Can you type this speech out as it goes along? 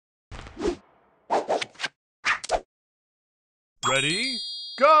Ready,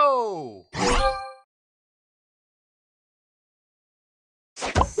 go!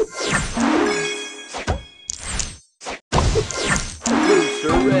 Booster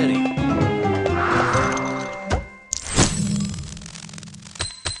ready.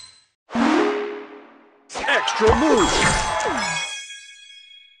 Extra move.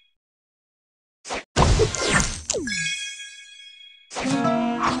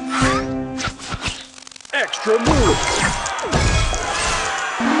 Extra move.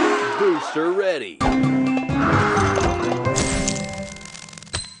 Booster ready.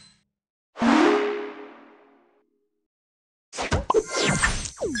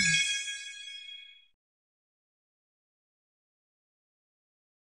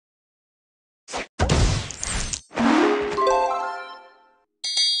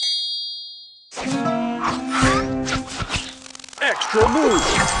 Extra move.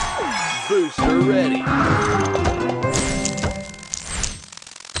 Booster ready.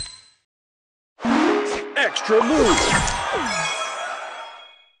 Extra move.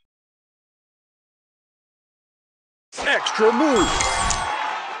 Extra move.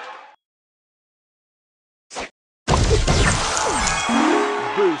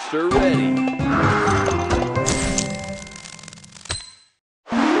 Booster ready.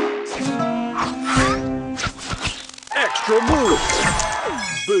 Extra move.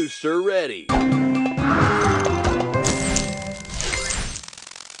 Booster ready.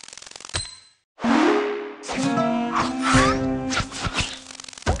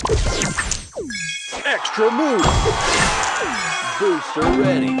 Extra move. Booster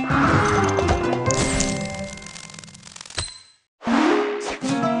ready.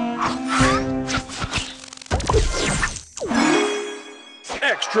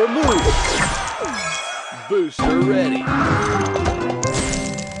 Extra move. Booster ready.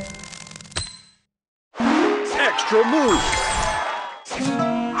 Extra move.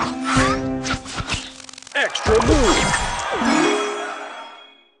 Extra move.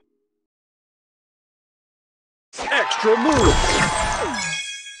 Extra move.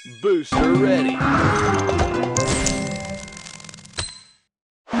 Booster ready.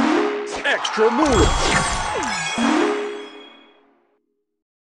 Extra move.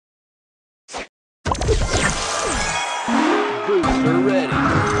 Booster ready.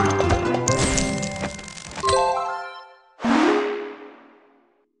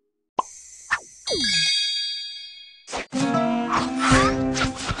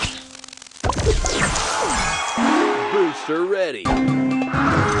 Booster ready.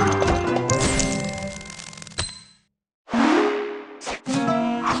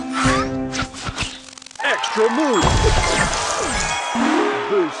 Extra move.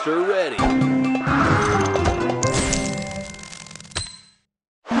 Booster ready.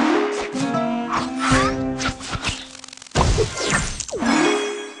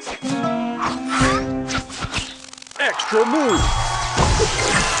 Extra move.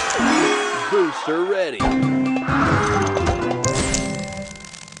 Booster ready.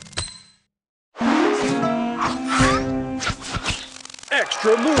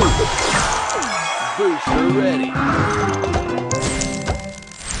 Extra move. Booster ready.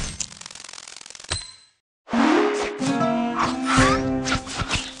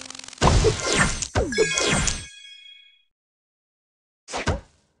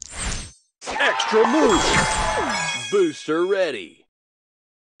 Extra move. Booster ready.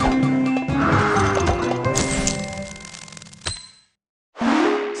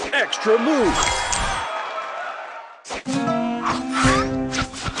 Extra move.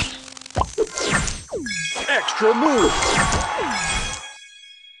 Extra move.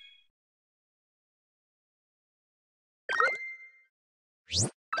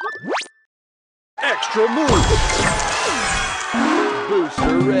 Extra move.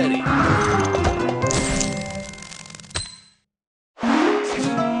 Booster ready.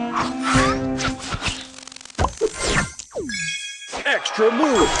 Extra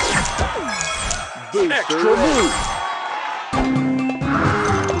move. Booster Extra ready. Move.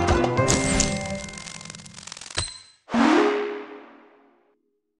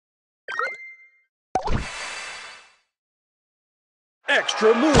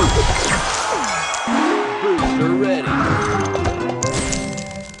 Extra move. Booster ready.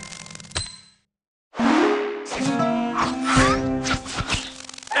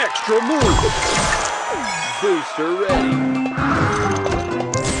 Extra move. Booster ready.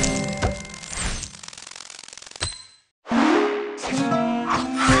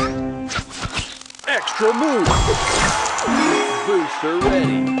 Extra move. Booster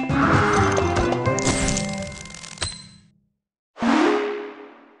ready.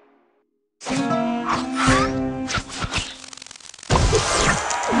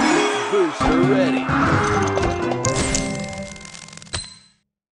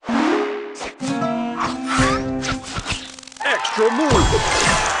 Extra move.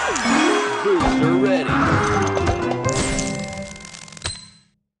 Booster ready.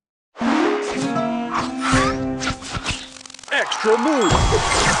 Extra move.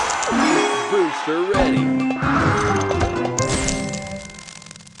 Booster ready.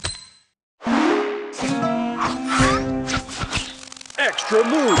 Extra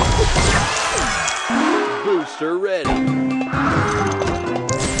move. Booster ready.